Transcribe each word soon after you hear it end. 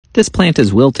This plant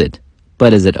is wilted,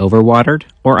 but is it overwatered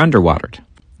or underwatered?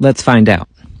 Let's find out.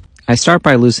 I start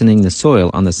by loosening the soil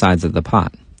on the sides of the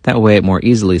pot. That way it more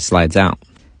easily slides out.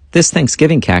 This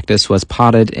Thanksgiving cactus was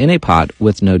potted in a pot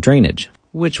with no drainage,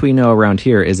 which we know around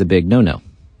here is a big no-no.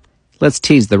 Let's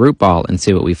tease the root ball and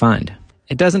see what we find.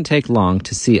 It doesn't take long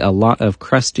to see a lot of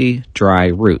crusty, dry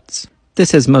roots.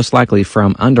 This is most likely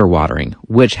from underwatering,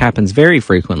 which happens very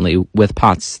frequently with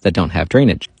pots that don't have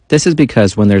drainage. This is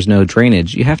because when there's no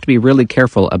drainage, you have to be really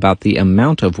careful about the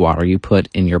amount of water you put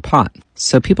in your pot.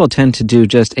 So people tend to do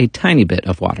just a tiny bit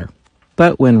of water.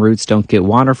 But when roots don't get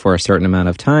water for a certain amount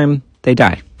of time, they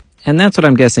die. And that's what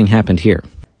I'm guessing happened here.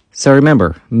 So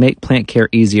remember, make plant care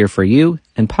easier for you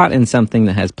and pot in something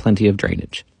that has plenty of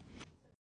drainage.